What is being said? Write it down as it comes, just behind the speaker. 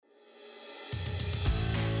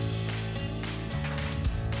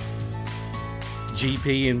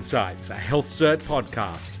GP Insights, a Health Cert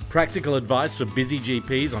podcast. Practical advice for busy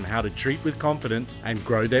GPs on how to treat with confidence and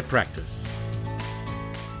grow their practice.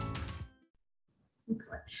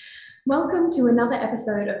 Excellent. Welcome to another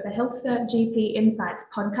episode of the Health Cert GP Insights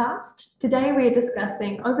podcast. Today we are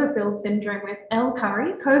discussing overfilled syndrome with Elle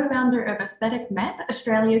Curry, co-founder of Aesthetic Med,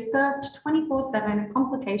 Australia's first 24/7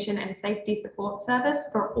 complication and safety support service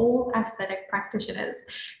for all aesthetic practitioners.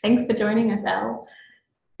 Thanks for joining us, Elle.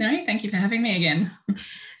 No, thank you for having me again.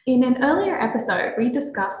 In an earlier episode, we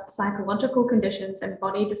discussed psychological conditions and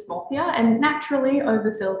body dysmorphia, and naturally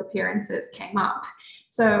overfilled appearances came up.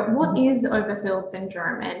 So what is overfilled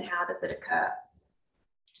syndrome and how does it occur?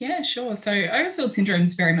 Yeah, sure. So overfilled syndrome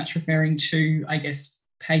is very much referring to,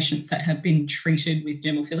 patients that have been treated with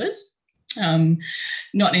dermal fillers.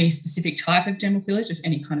 Not any specific type of dermal fillers, just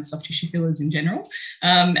any kind of soft tissue fillers in general.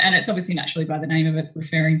 And it's obviously naturally by the name of it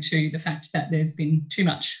referring to the fact that there's been too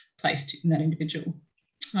much placed in that individual.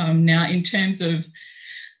 Now, in terms of,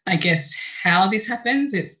 how this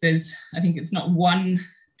happens, I think it's not one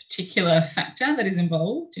particular factor that is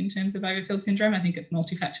involved in terms of overfilled syndrome. I think it's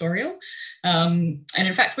multifactorial. And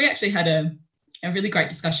in fact, we actually had a really great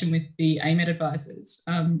discussion with the AMED advisors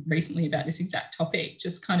recently about this exact topic,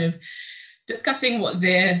 just kind of discussing what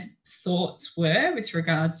their thoughts were with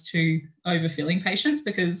regards to overfilling patients,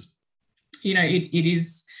 because,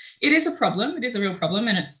 it is a problem. It is a real problem.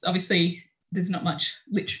 And it's obviously, there's not much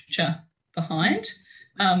literature behind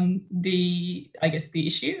the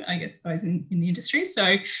issue, in the industry. So,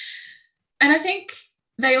 and I think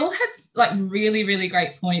they all had really, really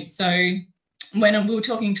great points. So when we were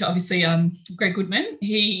talking to obviously Greg Goodman,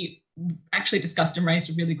 he actually discussed and raised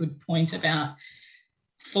a really good point about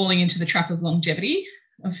falling into the trap of longevity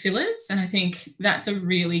of fillers. And I think that's a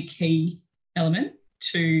really key element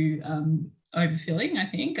to overfilling,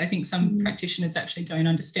 I think some practitioners actually don't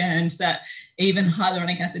understand that even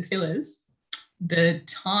hyaluronic acid fillers, the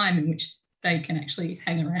time in which they can actually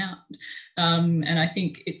hang around. And I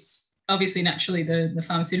think it's obviously naturally the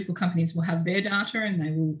pharmaceutical companies will have their data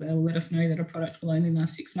and they'll let us know that a product will only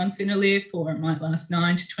last 6 months in a lip or it might last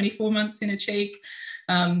 9 to 24 months in a cheek.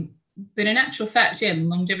 But in actual fact,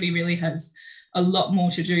 longevity really has a lot more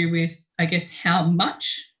to do with, how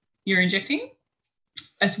much you're injecting,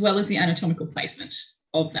 as well as the anatomical placement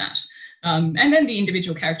of that. And then the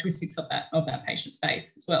individual characteristics of that patient's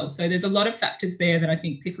face as well. So there's a lot of factors there that I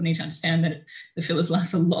think people need to understand, that the fillers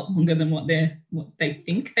last a lot longer than what they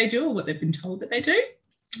think they do or what they've been told that they do.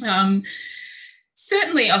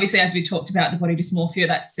 Certainly, obviously, as we talked about the body dysmorphia,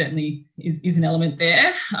 that certainly is an element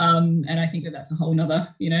there. And I think that's a whole nother,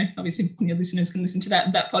 obviously your listeners can listen to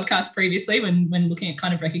that podcast previously when looking at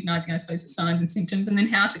kind of recognising, the signs and symptoms, and then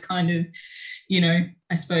how to kind of,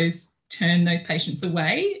 turn those patients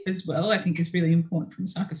away as well, I think is really important from a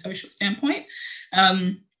psychosocial standpoint.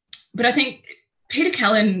 But I think Peter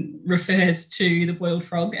Callan refers to the boiled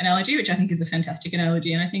frog analogy, which I think is a fantastic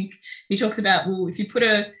analogy. And I think he talks about, well, if you put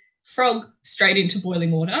a frog straight into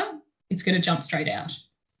boiling water, it's going to jump straight out,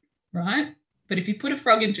 right? But if you put a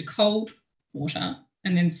frog into cold water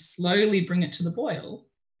and then slowly bring it to the boil,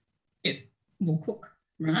 it will cook,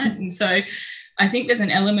 right? And so I think there's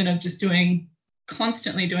an element of just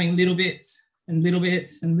constantly doing little bits and little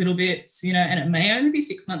bits and little bits, and it may only be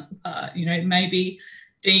 6 months apart, it may be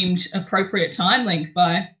deemed appropriate time length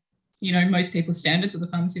by, most people's standards or the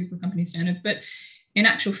pharmaceutical company standards. But in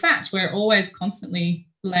actual fact, we're always constantly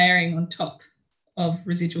layering on top of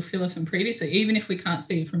residual filler from previously, even if we can't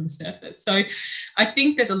see it from the surface. So I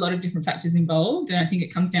think there's a lot of different factors involved. And I think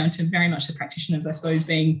it comes down to very much the practitioners,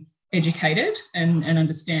 being educated and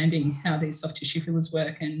understanding how these soft tissue fillers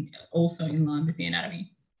work, and also in line with the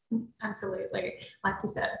anatomy. Absolutely. Like you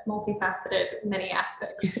said, multifaceted, many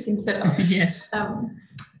aspects to consider. Yes.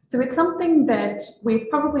 So it's something that we've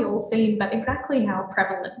probably all seen, but exactly how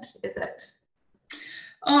prevalent is it?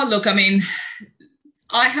 Oh, look,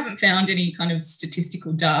 I haven't found any kind of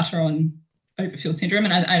statistical data on overfilled syndrome,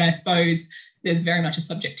 and I suppose there's very much a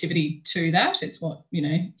subjectivity to that. It's what,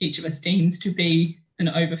 each of us deems to be an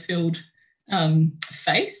overfilled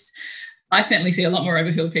face. I certainly see a lot more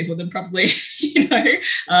overfilled people than probably,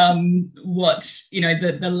 what,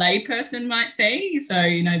 the lay person might see. So,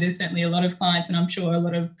 there's certainly a lot of clients, and I'm sure a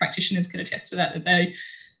lot of practitioners can attest to that they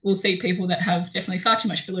will see people that have definitely far too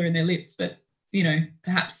much filler in their lips, but,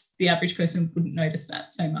 perhaps the average person wouldn't notice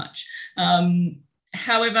that so much.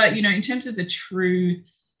 However, in terms of the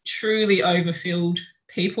truly overfilled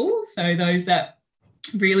people, so those that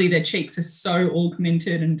really their cheeks are so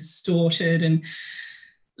augmented and distorted, and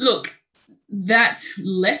look, that's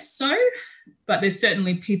less so, but there's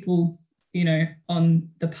certainly people, on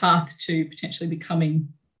the path to potentially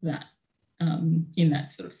becoming that. in that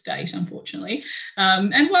sort of state, unfortunately.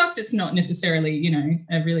 And whilst it's not necessarily, you know,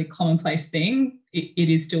 a really commonplace thing, it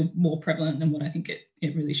is still more prevalent than what I think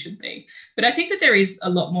it really should be. But I think that there is a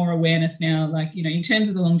lot more awareness now, like, you know, in terms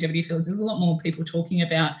of the longevity fillers, there's a lot more people talking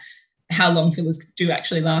about how long fillers do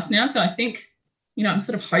actually last now. So I think, you know, I'm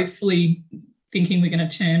sort of hopefully thinking we're going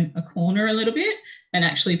to turn a corner a little bit and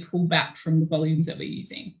actually pull back from the volumes that we're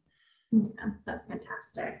using. Yeah, that's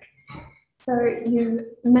fantastic. So you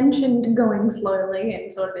mentioned going slowly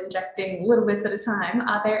and sort of injecting little bits at a time.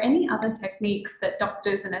 Are there any other techniques that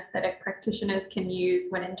doctors and aesthetic practitioners can use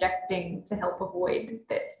when injecting to help avoid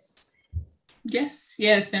this? Yes,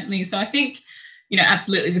 yeah, certainly. So I think, you know,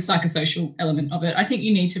 absolutely the psychosocial element of it. I think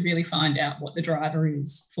you need to really find out what the driver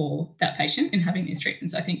is for that patient in having these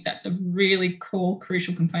treatments. I think that's a really core,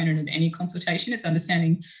 crucial component of any consultation. It's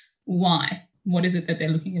understanding why. What is it that they're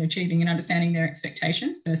looking at achieving and understanding their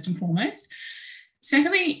expectations first and foremost.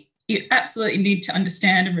 Secondly, you absolutely need to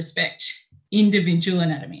understand and respect individual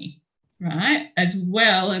anatomy, right? As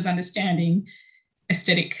well as understanding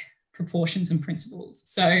aesthetic proportions and principles.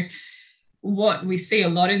 So what we see a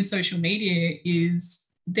lot in social media is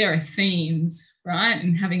there are themes, right?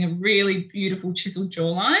 And having a really beautiful chiseled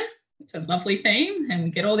jawline, it's a lovely theme, and we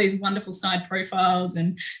get all these wonderful side profiles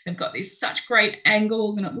and they've got these such great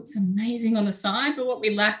angles and it looks amazing on the side, but what we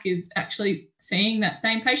lack is actually seeing that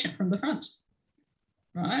same patient from the front,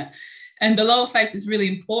 right? And the lower face is really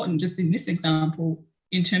important just in this example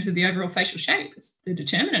in terms of the overall facial shape. It's the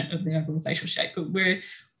determinant of the overall facial shape, but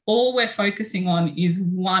all we're focusing on is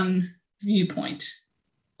one viewpoint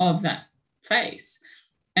of that face.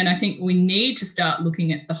 And I think we need to start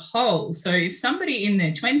looking at the whole. So if somebody in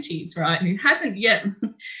their 20s, right, who hasn't yet,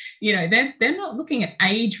 you know, they're not looking at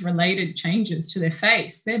age-related changes to their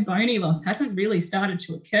face. Their bony loss hasn't really started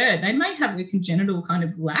to occur. They may have a congenital kind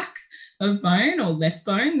of lack of bone or less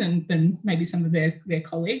bone than maybe some of their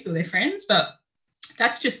colleagues or their friends, but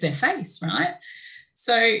that's just their face, right?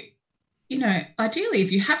 So, you know, ideally,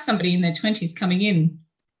 if you have somebody in their 20s coming in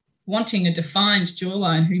wanting a defined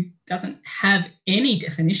jawline who doesn't have any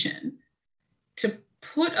definition, to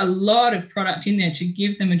put a lot of product in there to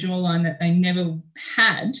give them a jawline that they never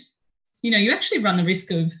had, you know, you actually run the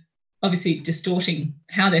risk of obviously distorting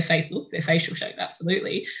how their face looks, their facial shape,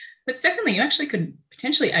 absolutely. But secondly, you actually could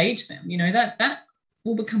potentially age them, you know, that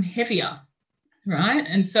will become heavier, right?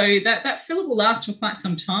 And so that filler will last for quite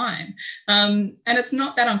some time. And it's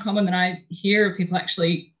not that uncommon that I hear of people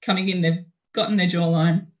actually coming in, they've gotten their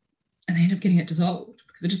jawline, and they end up getting it dissolved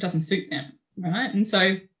because it just doesn't suit them, right? And so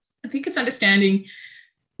I think it's understanding,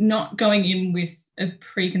 not going in with a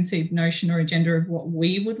preconceived notion or agenda of what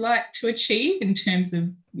we would like to achieve in terms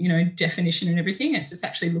of, you know, definition and everything. It's just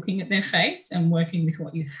actually looking at their face and working with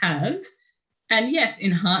what you have. And yes,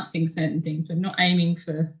 enhancing certain things, but not aiming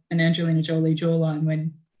for an Angelina Jolie jawline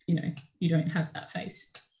when, you know, you don't have that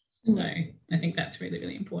face. So I think that's really,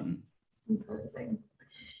 really important. Absolutely.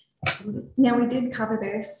 Now, we did cover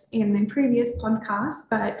this in the previous podcast,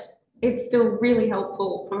 but it's still really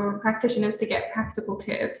helpful for practitioners to get practical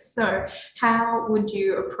tips. So how would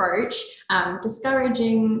you approach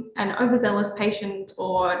discouraging an overzealous patient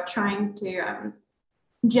or trying to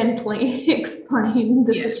gently explain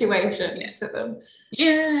the situation to them?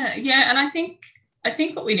 Yeah. And I think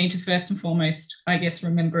what we need to first and foremost, I guess,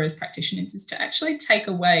 remember as practitioners is to actually take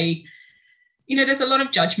away, you know, there's a lot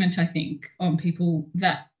of judgment, I think, on people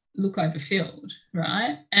that look overfilled,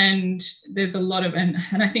 right? And there's a lot of, and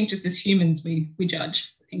I think just as humans, we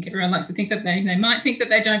judge. I think everyone likes to think that they might think that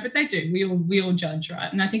they don't, but they do. We all judge,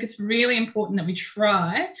 right? And I think it's really important that we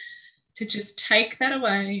try to just take that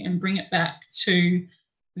away and bring it back to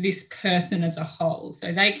this person as a whole.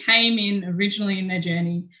 So they came in originally in their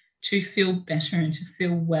journey to feel better and to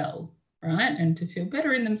feel well, right? And to feel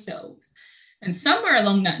better in themselves. And somewhere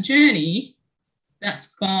along that journey,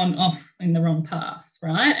 that's gone off in the wrong path,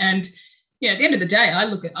 right? And yeah, at the end of the day, I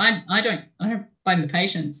don't blame the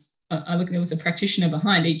patients. I look, there was a practitioner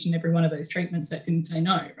behind each and every one of those treatments that didn't say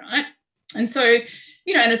no, right? And so,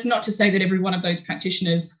 you know, and it's not to say that every one of those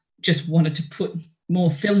practitioners just wanted to put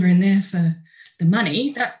more filler in there for the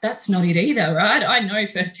money. That's not it either, right? I know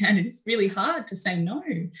firsthand it is really hard to say no.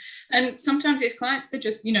 And sometimes these clients, they're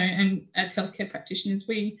just, you know, and as healthcare practitioners,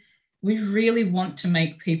 we really want to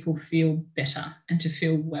make people feel better and to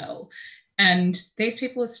feel well. And these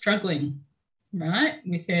people are struggling, right,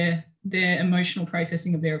 with their emotional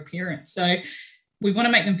processing of their appearance. So we want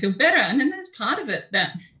to make them feel better. And then there's part of it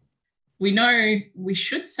that we know we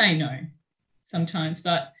should say no sometimes,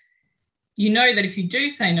 but you know that if you do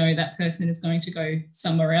say no, that person is going to go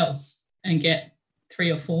somewhere else and get 3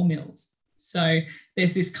 or 4 mils So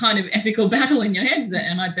there's this kind of ethical battle in your head.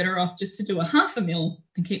 Am I better off just to do a 0.5 mil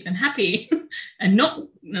and keep them happy and not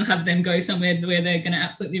have them go somewhere where they're going to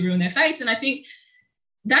absolutely ruin their face? And I think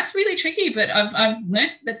that's really tricky, but I've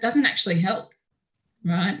learned that doesn't actually help,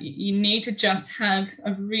 right? You need to just have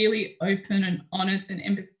a really open and honest and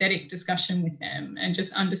empathetic discussion with them and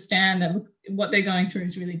just understand that what they're going through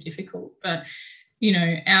is really difficult. But,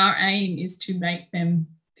 our aim is to make them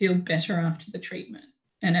feel better after the treatment.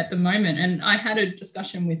 And at the moment, and I had a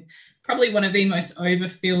discussion with probably one of the most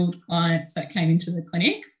overfilled clients that came into the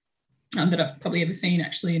clinic that I've probably ever seen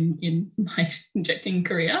actually in my injecting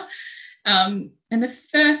career. And the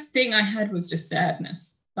first thing I had was just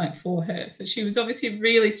sadness, like for her. So she was obviously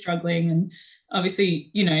really struggling and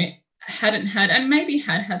obviously, hadn't had, and maybe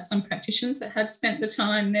had some practitioners that had spent the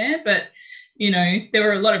time there, but, there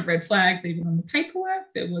were a lot of red flags even on the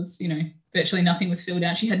paperwork. There was, virtually nothing was filled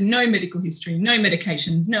out. She had no medical history, no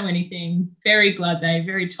medications, no anything, very blasé,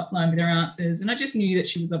 very top line with her answers. And I just knew that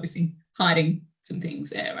she was obviously hiding some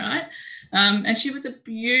things there, right? And she was a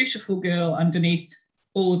beautiful girl underneath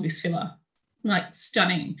all of this filler, like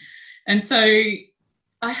stunning. And so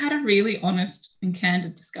I had a really honest and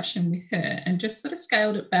candid discussion with her and just sort of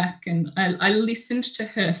scaled it back. And I listened to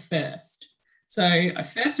her first. So I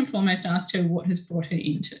first and foremost asked her what has brought her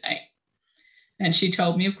in today. And she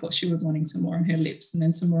told me, of course, she was wanting some more on her lips and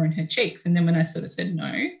then some more on her cheeks. And then when I sort of said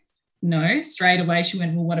no, straight away she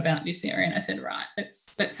went, well, what about this area? And I said, right,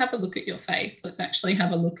 let's have a look at your face. Let's actually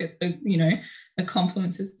have a look at the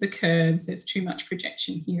confluences, the curves. There's too much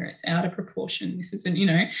projection here. It's out of proportion. This isn't,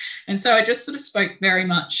 And so I just sort of spoke very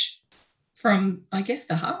much from, I guess,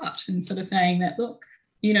 the heart and sort of saying that, look,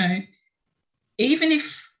 even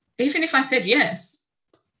if I said yes,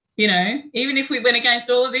 even if we went against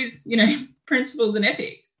all of these, principles and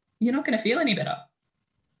ethics, you're not going to feel any better,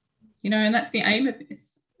 and that's the aim of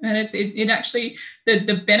this. And it actually,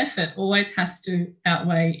 the benefit always has to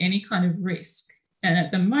outweigh any kind of risk. And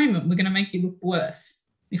at the moment, we're going to make you look worse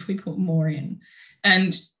if we put more in.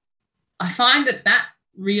 And I find that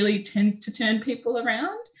really tends to turn people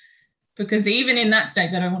around, because even in that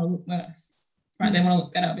state, they don't want to look worse, right? They want to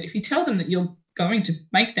look better. But if you tell them that you're going to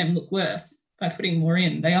make them look worse by putting more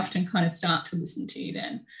in, they often kind of start to listen to you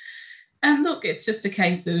then. And look, it's just a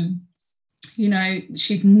case of,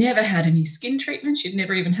 she'd never had any skin treatment. She'd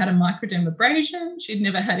never even had a microdermabrasion. She'd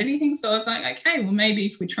never had anything. So I was like, okay, well, maybe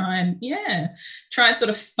if we try and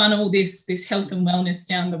sort of funnel this health and wellness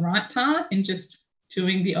down the right path and just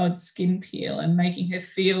doing the odd skin peel and making her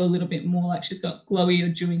feel a little bit more like she's got glowy or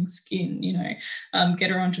dewing skin,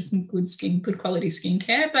 get her onto some good quality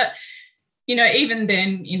skincare. But, even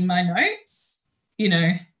then in my notes,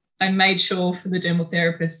 I made sure for the dermal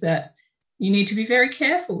therapist that you need to be very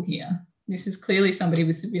careful here. This is clearly somebody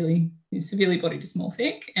who's severely body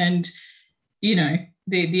dysmorphic, and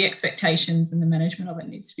the expectations and the management of it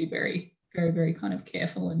needs to be very, very, very kind of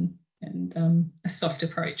careful and a soft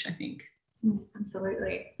approach, I think.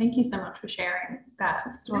 Absolutely. Thank you so much for sharing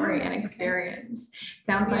that story and experience.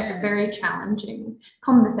 Sounds like a very challenging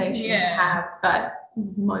conversation to have, but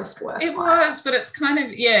most worthwhile. It was, but it's kind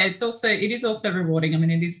of, it is also rewarding. I mean,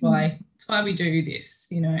 it is why it's why we do this,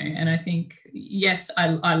 and I think, yes,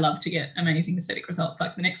 I love to get amazing aesthetic results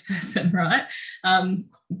like the next person, right?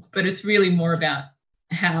 But it's really more about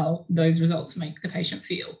how those results make the patient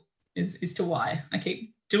feel is to why I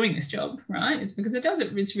keep doing this job, right? It's because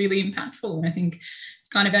it's really impactful. And I think it's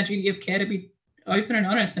kind of our duty of care to be open and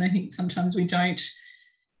honest. And I think sometimes we don't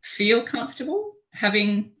feel comfortable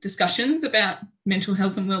having discussions about mental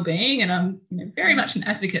health and well-being. And I'm very much an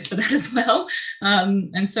advocate for that as well.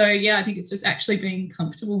 And so, I think it's just actually being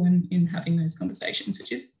comfortable in having those conversations,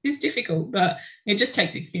 which is difficult, but it just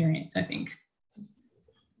takes experience, I think.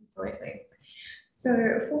 Absolutely.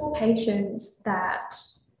 So for patients that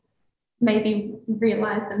maybe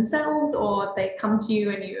realize themselves, or they come to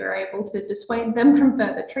you and you are able to dissuade them from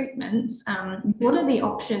further treatments, what are the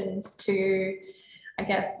options to, I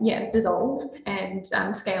guess, dissolve and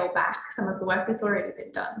scale back some of the work that's already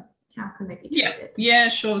been done? How can they be treated? Yeah,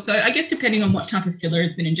 sure. So I guess depending on what type of filler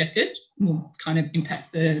has been injected will kind of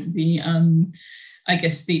impact the I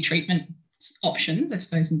guess the treatment options, I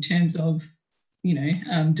suppose, in terms of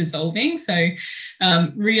dissolving. So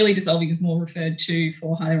really dissolving is more referred to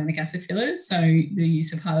for hyaluronic acid fillers. So the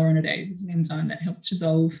use of hyaluronidase is an enzyme that helps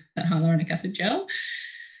dissolve that hyaluronic acid gel.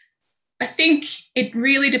 I think it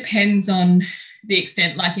really depends on the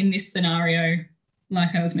extent, like in this scenario,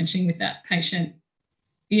 like I was mentioning with that patient,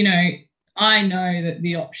 I know that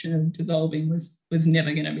the option of dissolving was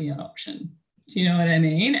never going to be an option. Do you know what I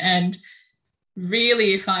mean? And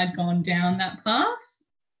really, if I'd gone down that path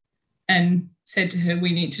and said to her,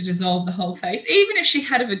 we need to dissolve the whole face, even if she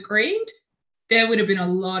had have agreed, there would have been a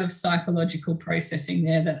lot of psychological processing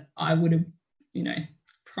there that I would have,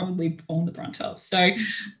 probably borne the brunt of. So,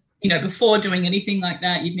 before doing anything like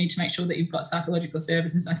that, you'd need to make sure that you've got psychological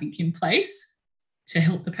services, I think, in place to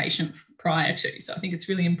help the patient prior to. So I think it's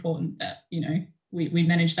really important that, we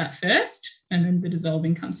manage that first, and then the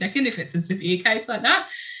dissolving comes second if it's a severe case like that.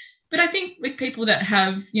 But I think with people that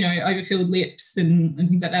have, overfilled lips and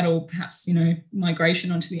things like that, or perhaps, migration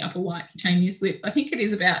onto the upper white cutaneous lip, I think it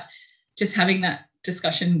is about just having that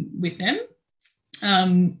discussion with them,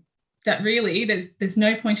 that really there's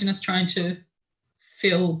no point in us trying to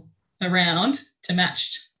fill around to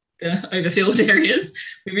match the overfilled areas.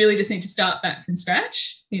 We really just need to start back from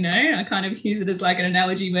scratch. I kind of use it as like an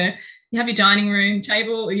analogy where you have your dining room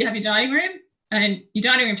table, or you have your dining room, and your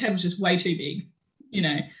dining room table is just way too big.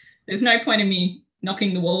 There's no point in me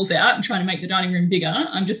knocking the walls out and trying to make the dining room bigger.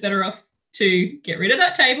 I'm just better off to get rid of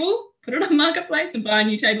that table, put it on Marketplace and buy a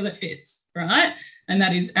new table that fits, right? And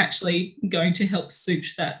that is actually going to help suit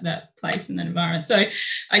that place and that environment. So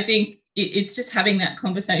I think it's just having that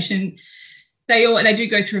conversation. They do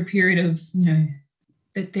go through a period of,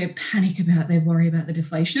 that they worry about the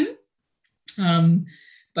deflation.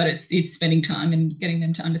 But it's spending time and getting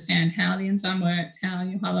them to understand how the enzyme works, how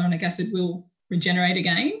your hyaluronic acid will regenerate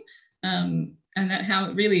again, and that how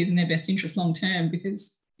it really is in their best interest long term,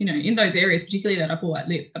 because in those areas, particularly that upper white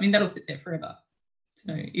lip, that'll sit there forever.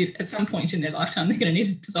 So at some point in their lifetime, they're going to need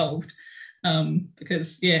it dissolved,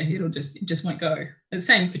 because it just won't go. The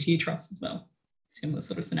same for tear troughs as well, similar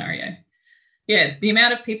sort of scenario. Yeah, the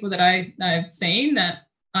amount of people that I've seen that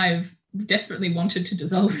I've desperately wanted to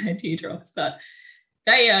dissolve their tear troughs, but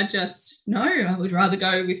they are just, no, I would rather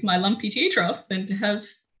go with my lumpy tear troughs than to have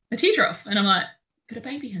a tear trough. And I'm like, but a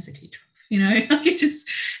baby has a tear trough.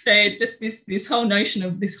 They're just this whole notion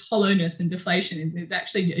of this hollowness and deflation is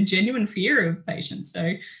actually a genuine fear of patients.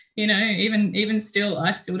 So, even still, I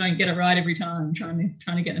still don't get it right every time trying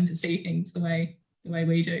to get them to see things the way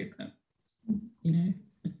we do. But,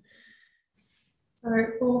 So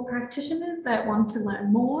for practitioners that want to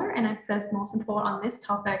learn more and access more support on this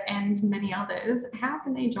topic and many others, how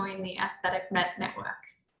can they join the Aesthetic Met Network?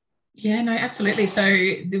 Yeah, no, absolutely. So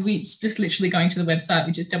we just literally going to the website,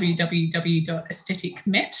 which is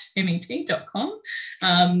www.aestheticmet.com.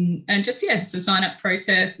 And just, it's a sign-up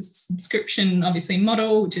process, a subscription, obviously,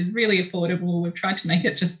 model, which is really affordable. We've tried to make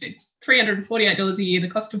it it's $348 a year, the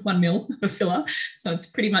cost of 1 mil of filler. So it's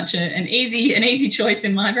pretty much an easy choice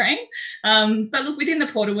in my brain. But look, within the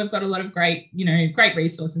portal, we've got a lot of great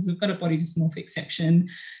resources. We've got a body dysmorphic section.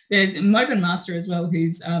 There's Moban Master as well,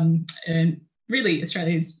 who's really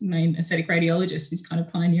Australia's main aesthetic radiologist, who's kind of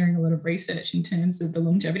pioneering a lot of research in terms of the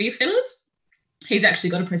longevity of fillers. He's actually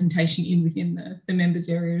got a presentation within the members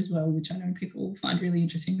area as well, which I know people will find really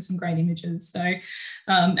interesting with some great images. So,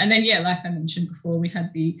 and then, like I mentioned before, we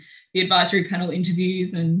had the advisory panel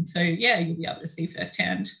interviews. And so, you'll be able to see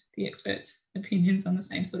firsthand the experts' opinions on the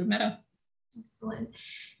same sort of matter. Excellent.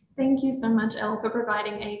 Thank you so much, Elle, for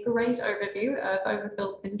providing a great overview of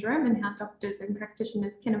overfilled syndrome and how doctors and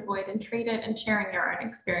practitioners can avoid and treat it, and sharing your own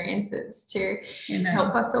experiences to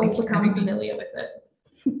help us all become familiar with it.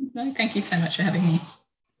 No, thank you so much for having me.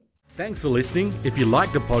 Thanks for listening. If you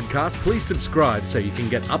like the podcast, please subscribe so you can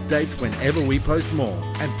get updates whenever we post more.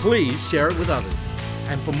 And please share it with others.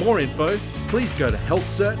 And for more info, please go to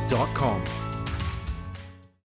healthcert.com.